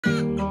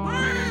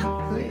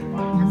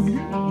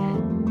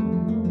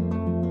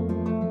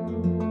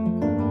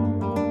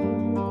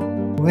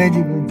Where'd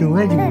you go to?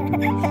 Where'd you go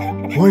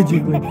to? Where'd you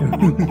go to?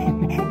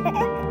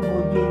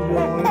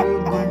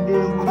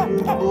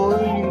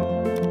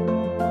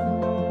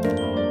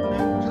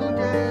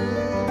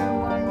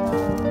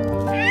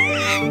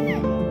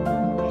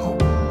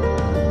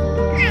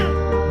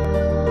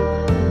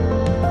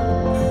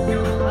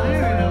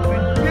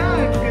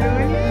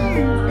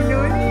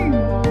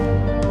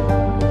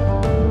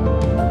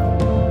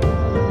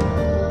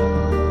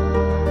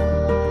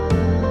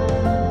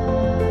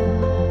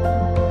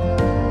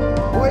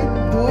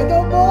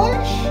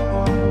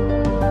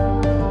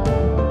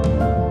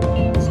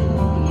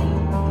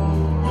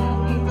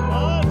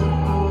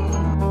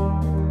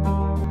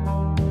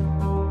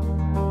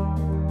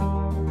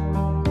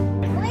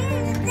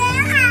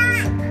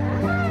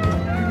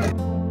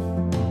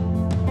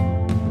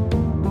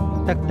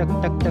 Tak tak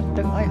tak tak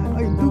tak. Ay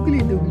ay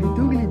dugli dugli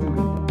dugli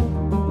dugli.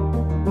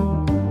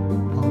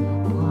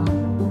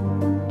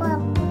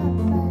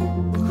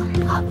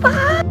 Papa.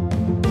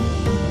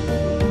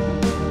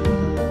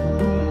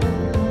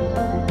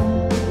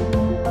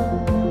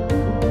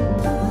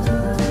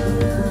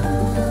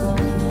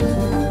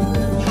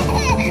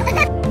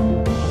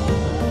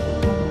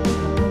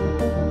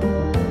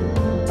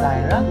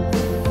 Sayang.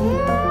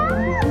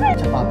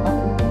 Papa.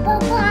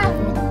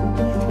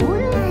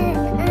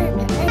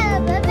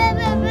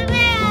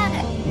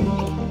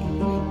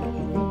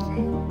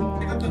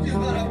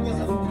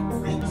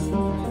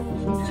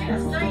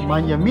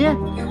 Maan, yummy?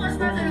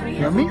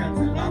 Yummy?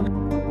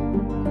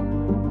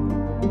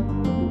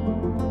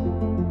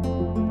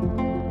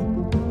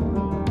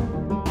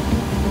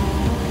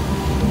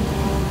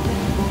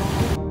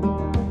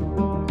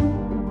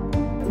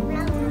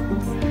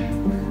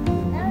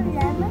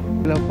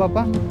 Hello,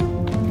 Papa.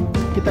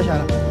 Kita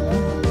Shara.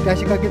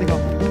 कैसे करके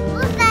दिखाओ.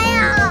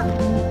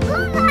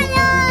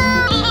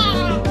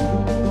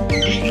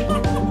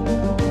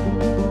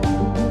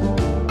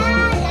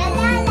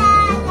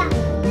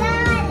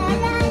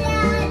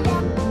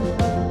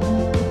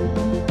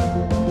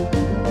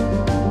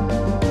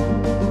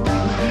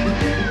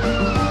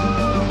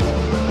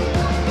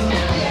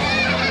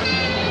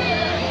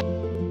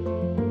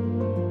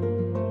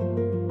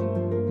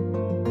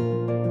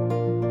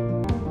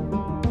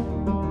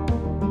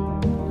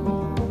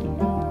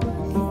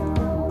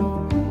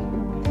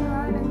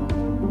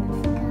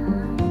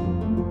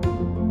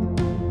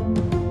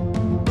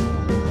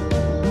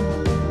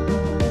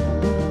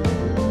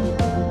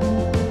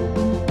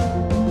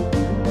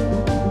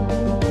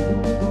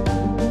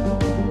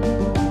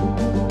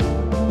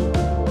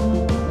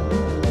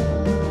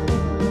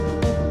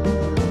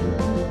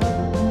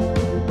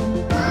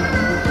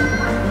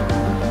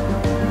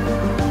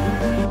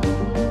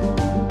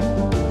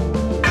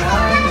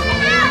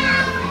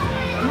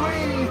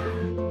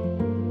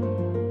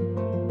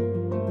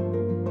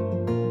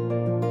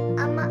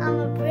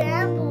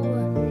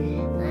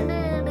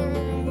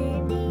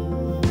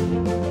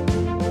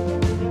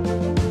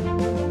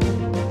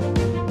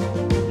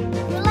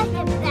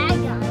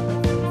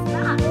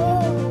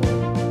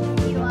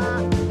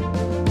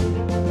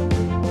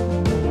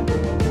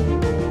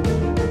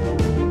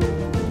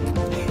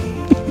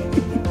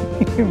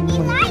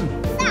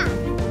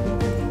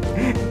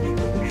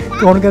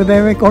 कौन करता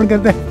है मैं कौन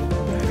करता है?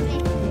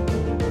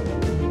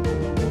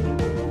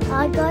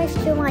 Hi guys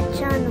to my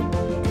channel.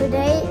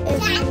 Today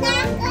is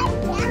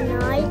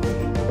night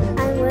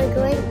and we're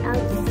going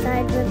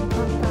outside with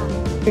Papa.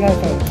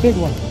 Big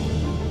one.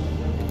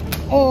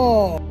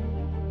 Oh.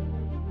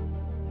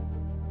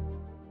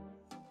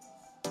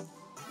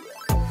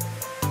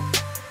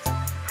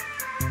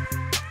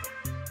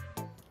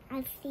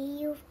 I'll see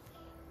you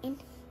in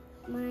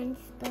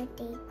Maan's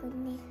birthday. Good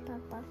night,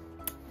 Papa.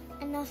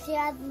 And I'll see you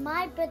at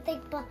my birthday,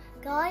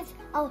 guys.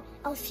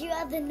 I'll see you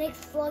at the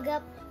next vlog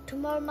up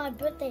tomorrow. My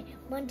birthday,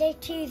 Monday,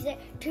 Tuesday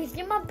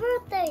my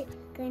birthday.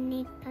 Good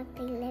night,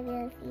 Papa.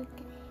 Love you.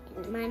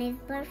 Maan's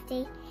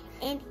birthday,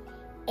 and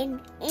it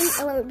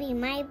will be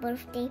my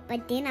birthday.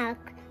 But then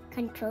I'll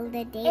control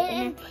the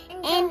day,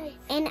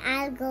 and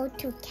I'll go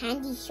to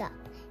candy shop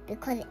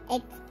because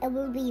it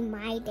will be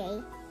my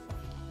day.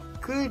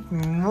 Good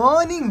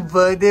morning,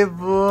 birthday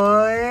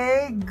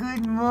boy.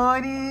 Good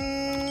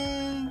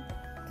morning.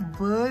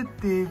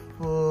 Birthday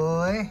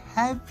boy,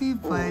 happy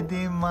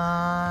birthday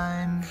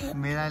Maan,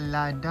 मेरा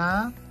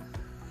लाडा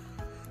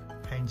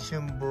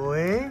handsome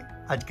boy.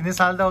 आज कितने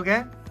साल का हो गया?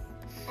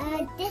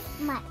 This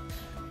much.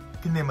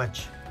 कितने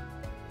much?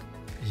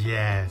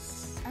 Yes.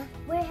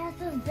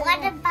 Warehouse is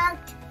better.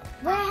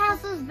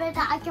 Warehouse is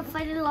better. I can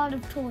find a lot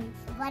of toys.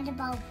 What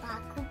about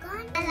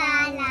Bakugan?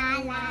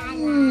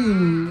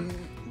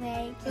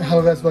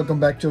 Hello guys, welcome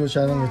back to our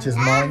channel, which is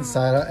Maan,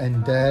 Sarah,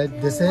 and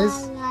Dad. This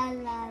is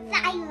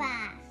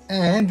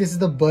and this is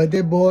the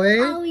birthday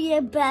boy. Oh yeah,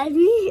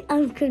 baby,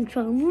 I'm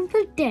controlling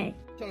the day.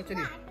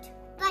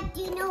 But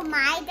you know,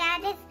 my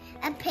dad is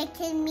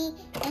picking me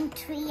in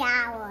 3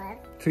 hours.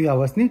 3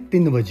 hours नहीं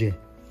 3 बजे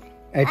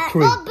at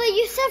 3. Oh, but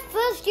you said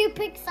first you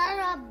pick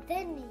Sarah up,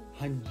 didn't you?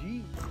 हाँ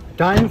जी.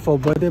 Time for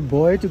birthday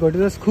boy to go to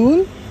the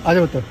school. आ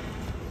जाओ तो.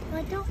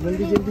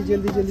 जल्दी जल्दी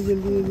जल्दी जल्दी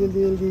जल्दी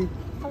जल्दी जल्दी.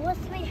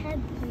 What's my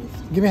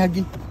Give me a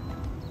huggy.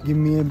 Give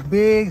me a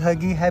big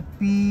huggy.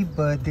 Happy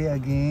birthday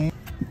again.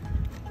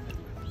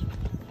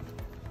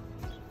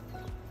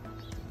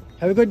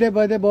 Have a good day,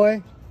 birthday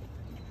boy.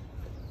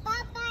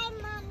 Bye-bye,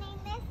 Mommy.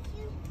 Miss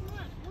you.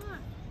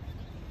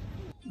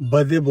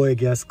 Birthday boy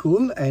gaya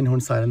school and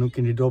hun Sara nu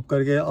kindi drop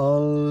kar gaya.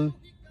 I'll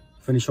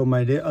finish off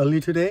my day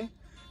early today.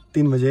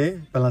 3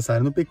 baje pehla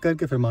Sara nu pick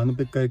karke fir Maan nu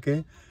pick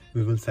karke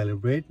we will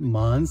celebrate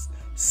Maan's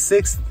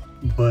 6th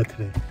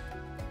birthday.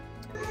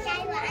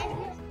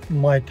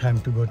 My time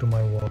to go to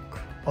my work.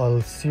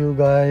 I'll see you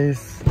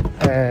guys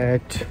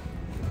at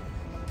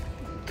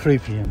 3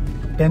 p.m.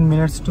 10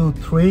 minutes to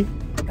 3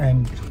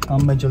 and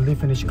काम मैं जल्दी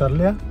finish कर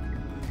लिया.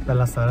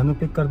 पहला सारा नु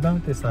pick कर दा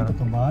ते सारा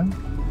तो मान.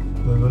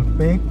 We will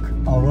pick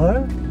our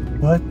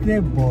birthday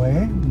boy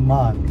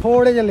Maan.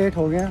 थोड़े जे लेट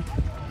हो गए.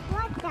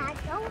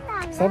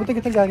 सब तो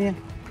कितने जा रही हैं?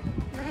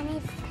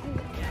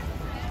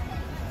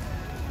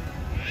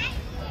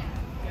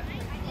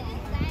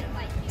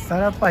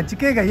 सारा भज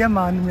के गई है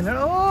मान मिलन.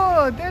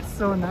 Oh, that's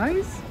so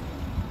nice.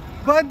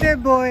 Birthday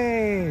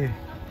boy.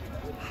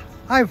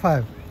 High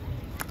five.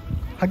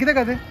 हगी तक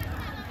कर दे.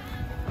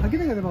 हगी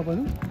तक कर दे पापा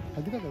नु.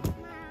 हगी तक कर दे.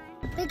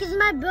 Because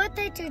my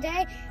birthday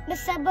today, Miss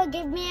Saba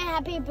gave me a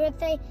happy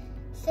birthday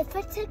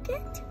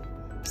certificate.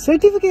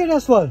 Certificate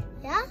as well.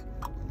 Yeah,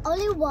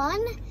 only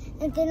one,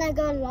 and then I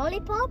got a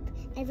lollipop.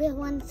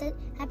 Everyone said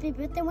happy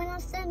birthday when I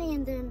was standing,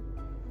 and then.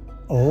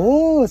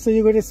 Oh, so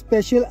you got a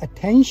special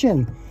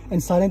attention.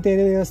 And सारे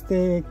तेरे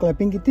वास्ते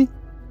clapping किती?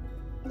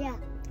 Yeah.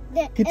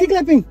 किती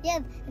clapping? Yeah,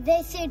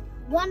 they said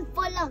 1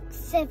 for luck,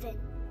 7,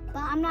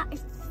 but I'm not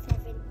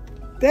 7.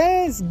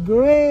 That's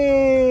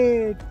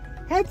great.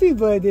 Happy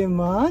birthday,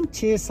 Maan.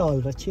 6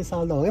 साल का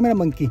हो गया मेरा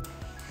monkey.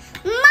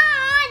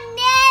 Maan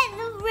is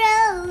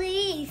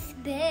really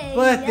special.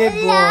 Birthday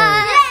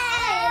boy.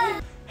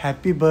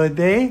 Happy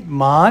birthday,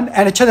 Maan.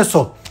 And अच्छा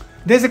दसो.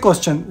 There's a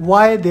question.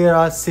 Why there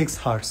are 6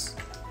 hearts?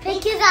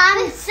 Because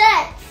I'm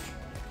 6.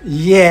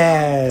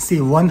 Yes.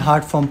 See, 1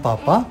 heart from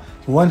Papa,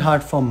 1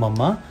 heart from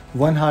Mama,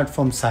 1 heart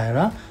from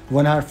Saira,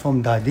 1 heart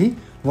from Dadi,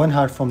 1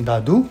 heart from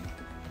Dadu,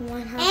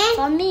 1 heart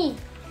for me.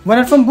 1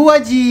 heart from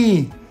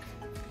Buaji.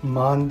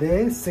 Maan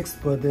de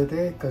 6th birthday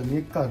te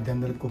karni ghar de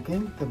andar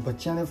cooking te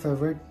bachchiyan de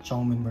favorite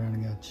chowmin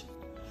banange aj.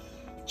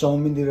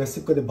 Chowmin di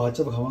recipe kade baad ch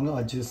dikhawanga.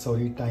 Aj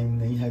sorry time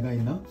nahi hega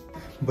inna.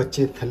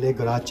 Bachche thalle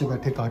garage ch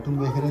baithe cartoon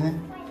dekh rahe hain.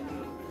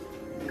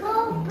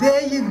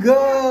 There you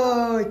go.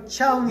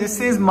 Chowmin. This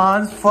is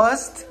Maan's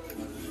first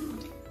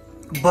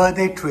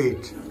birthday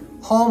treat.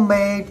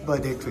 Homemade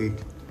birthday treat.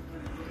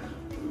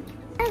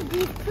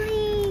 Please,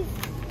 please,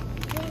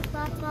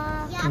 Papa.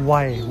 Yeah,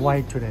 Why? please. Why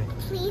today?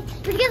 Please.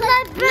 Because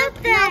my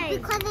birthday. No,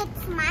 because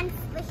it's my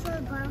special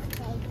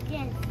birthday.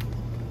 Yes.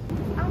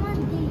 I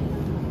want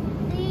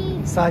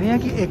these. Sariya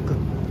ki ek.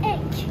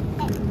 Egg.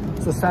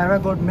 So Sarah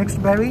got mixed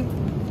berry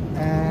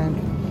and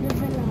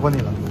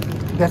vanilla.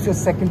 That's your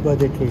second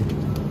birthday treat.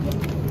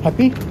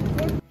 Happy?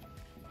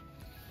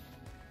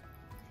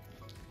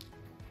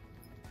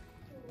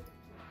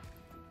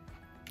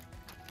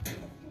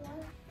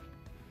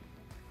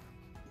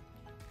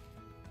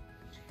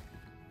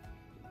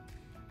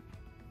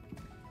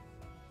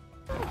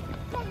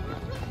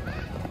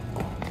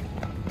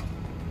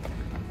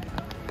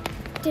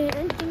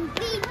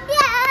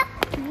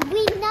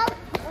 We know.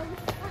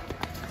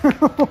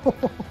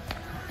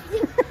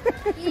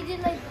 You did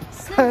like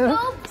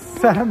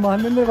Sarah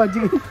मान में बज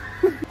गई.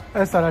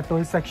 ये सारा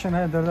toy section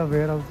है इधर.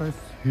 Ware house is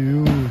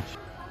huge.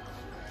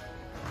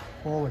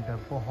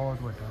 बहुत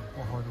बड़ा.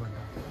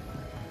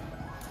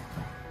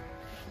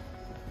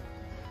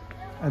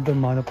 इधर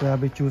मान अपने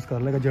आप ही चूज कर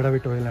लेगा जड़ा भी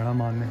टॉय लेना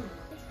मान ने.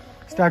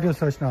 Start your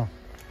search now.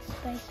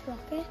 Space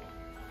rocket.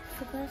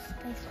 Space.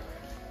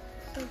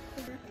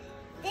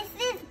 This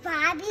is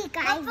Barbie,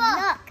 guys. Papa,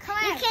 look,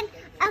 come you here. can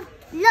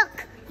look.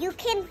 You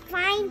can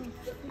find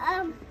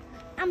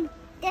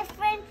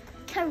different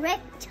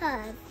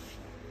characters.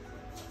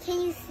 Can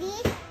you see?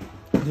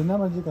 जितना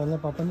मर्जी कर ले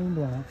पापा ने नहीं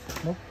दिया.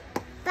 Nope.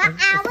 But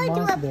I will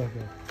do Maan's it.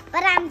 birthday.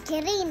 But I'm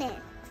getting it.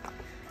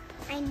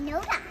 I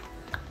know that.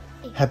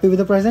 Happy with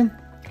the present?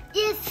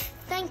 Yes.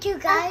 Thank you,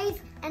 guys.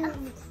 And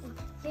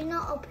you're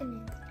not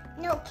opening.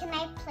 No, can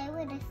I play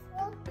with this?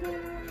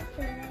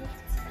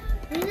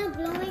 We're not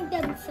blowing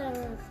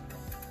themselves.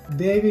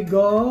 There we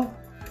go.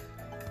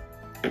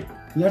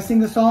 Let's sing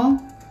the song.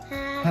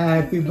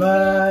 Happy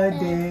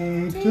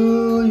birthday to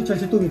you.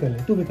 चल तू भी कर ले.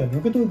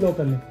 Okay, तू भी blow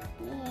कर ले.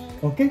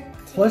 Okay.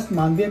 First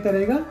मान दिया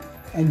करेगा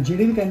and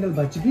जिड़ी भी कैंडल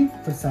बच गई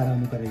फिर सारा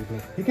हम करेंगे.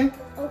 ठीक है?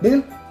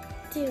 Deal?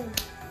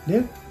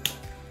 Deal?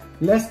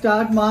 Let's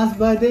start Maan's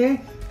birthday.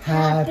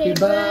 Happy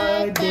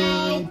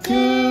birthday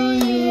to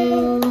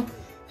you.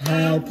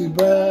 Happy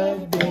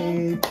birthday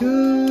to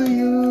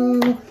you.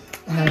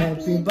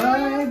 Happy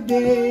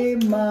birthday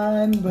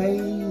Maan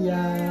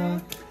bhaiya.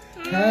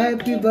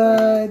 Happy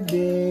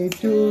birthday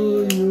to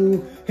you.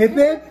 Hip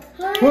hip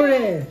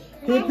hooray.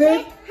 Hip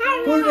hip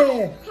hooray.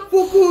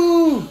 Fuku.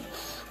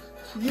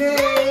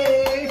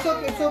 Yay. It's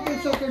okay. Oh,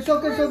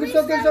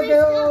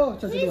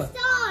 चल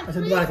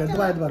दोबारा कर.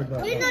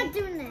 We're not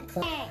doing it.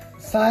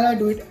 Sarah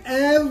do it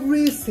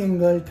every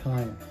single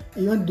time.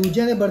 Even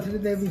दूजे ने birthday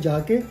पे भी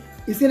जाके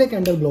इसी ने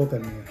कैंडल ब्लो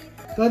करनी है,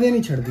 कदे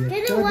नहीं छड़दी है,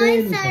 कदे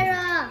नहीं छड़दी।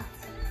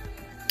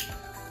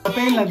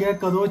 पता ही लग गया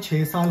कदों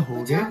 6 साल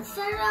हो गए।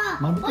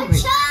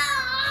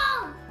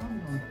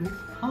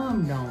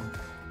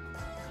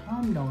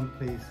 Calm down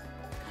please,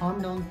 calm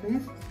down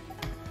please।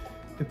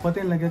 ते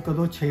पता ही लगे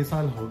कदों 6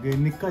 साल हो गए,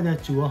 निक्का जा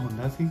चूहा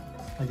हुंदा सी,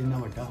 अज इन्ना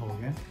वड्डा हो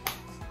गया।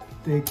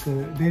 ते एक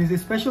there is a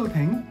special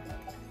thing,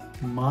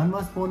 Maan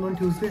was born on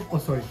Tuesday, oh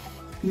sorry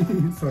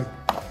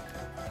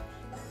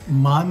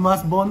Maan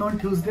was born on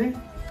Tuesday,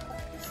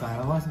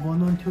 Sarah was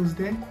born on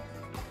Tuesday,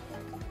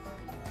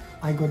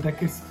 I got the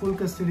kids full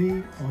custody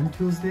on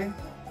Tuesday,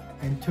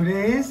 and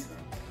today is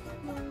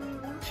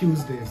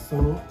Tuesday,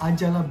 so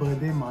ajala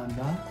birthday Maan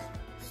da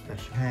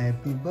special.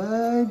 Happy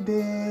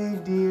birthday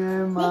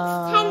dear Maan.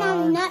 Next time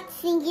I'm not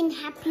singing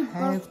happy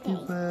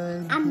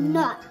birthday. I'm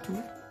not.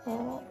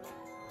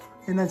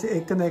 इन्हें से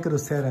एक ना एक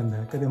रुस्सा रहता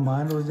है, कदे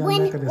मान रुस जाता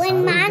है, कदे when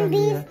सारा man रुस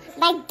जाता है।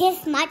 be like this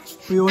much,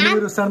 peony भी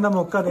रुस्सा ना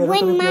मौका दे रहा तो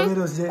पियोनी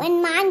रुस जाए। when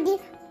man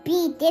be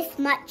this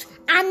much,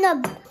 I'm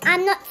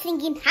not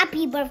singing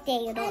happy birthday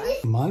at all.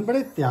 मान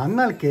बड़े ध्यान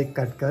नाल केक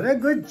कट करे,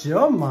 गुड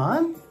जॉब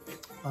मान।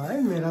 आए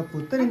मेरा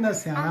पुत्र इतना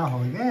सियाना हो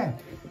गया,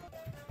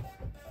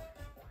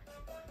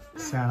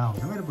 सियाना हो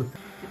गया मेरा पुत्र।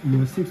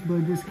 Your 6th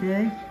birthday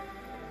cake.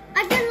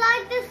 I don't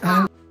like this.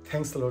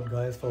 Thanks a lot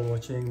guys for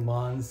watching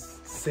Maan's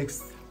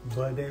 6th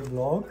birthday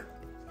vlog,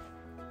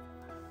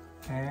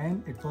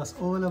 and it was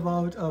all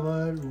about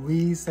our we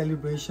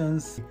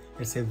celebrations.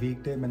 It's a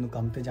weekday, मैंने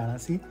काम पे जाना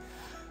सी,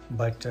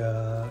 but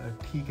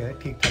ठीक है,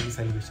 ठीक ठाक ही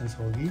celebrations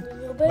होगी।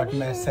 But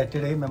मैं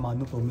Saturday मैं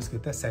मानू promise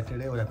करता है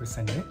Saturday और फिर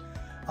Sunday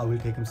I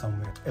will take him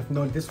somewhere. If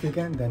not this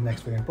weekend, then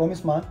next weekend.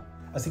 Promise मान,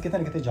 असी कितना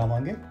न कितने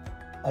जावांगे।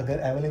 अगर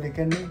एवले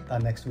weekend नहीं, तो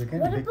next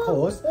weekend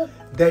because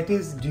that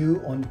is due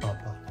on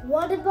Papa.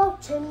 What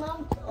about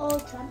Chinmount or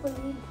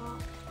trampoline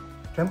park?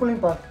 Trampoline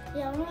park.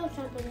 Yeah, I'm going to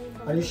trampoline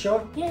park. Are you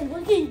sure? Yeah,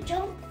 we can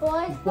jump,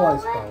 boys.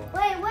 Boys Wait,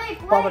 power. wait,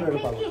 Power to the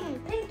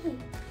Pinky.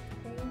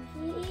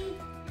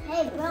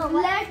 Hey bro,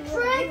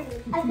 Electric.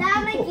 Oh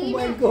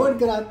my God,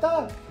 Grata.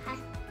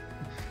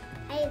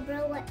 Hey bro,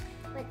 what's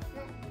that?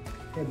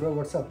 Hey bro,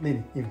 what's up? नहीं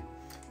नहीं,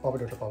 power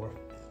to the power.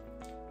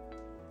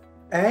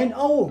 And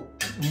oh,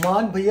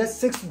 Maan भैया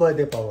 6th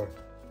birthday power.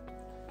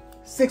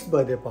 6th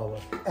birthday power.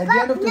 At the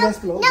end of today's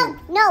vlog.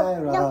 No.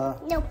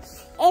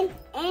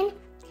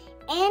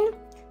 And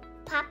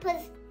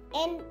Papa's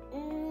and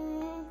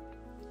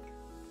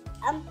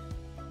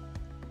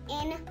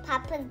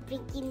Papa's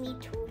bringing me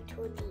to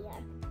dear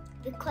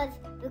because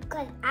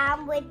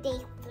I'm with the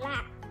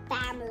flat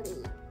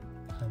family.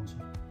 हाँ जी.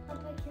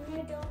 Papa, can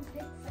you don't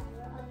pick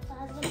Sarah?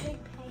 That's a big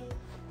pain.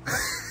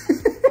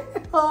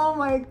 Oh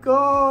my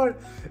God.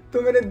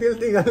 तू मेरे दिल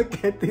दी गल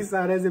कहती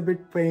Sarah is a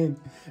big pain.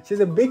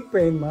 She's a big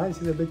pain, man.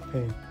 She's a big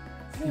pain.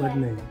 But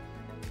नहीं,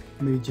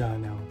 मेरी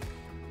जान है वो.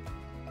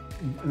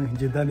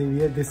 जितना नहीं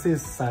है, this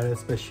is Sarah's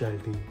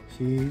specialty.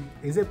 She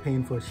is a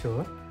pain for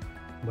sure,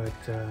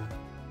 but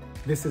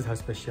this is her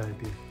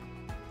specialty.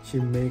 She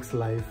makes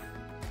life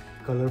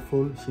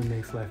colorful. She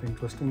makes life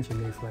interesting. She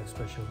makes life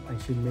special, and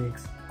she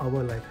makes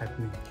our life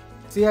happening.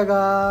 See ya,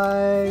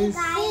 guys.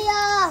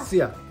 See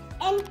ya.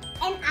 And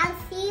I'll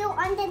see you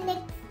on the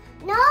next.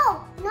 No.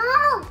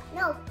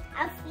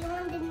 I'll see you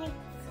on the next.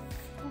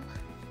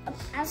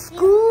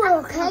 School,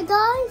 okay,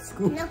 guys?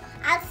 No,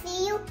 I'll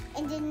see you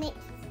in the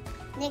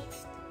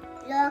next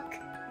vlog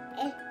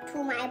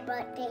to my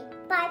birthday.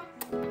 Bye.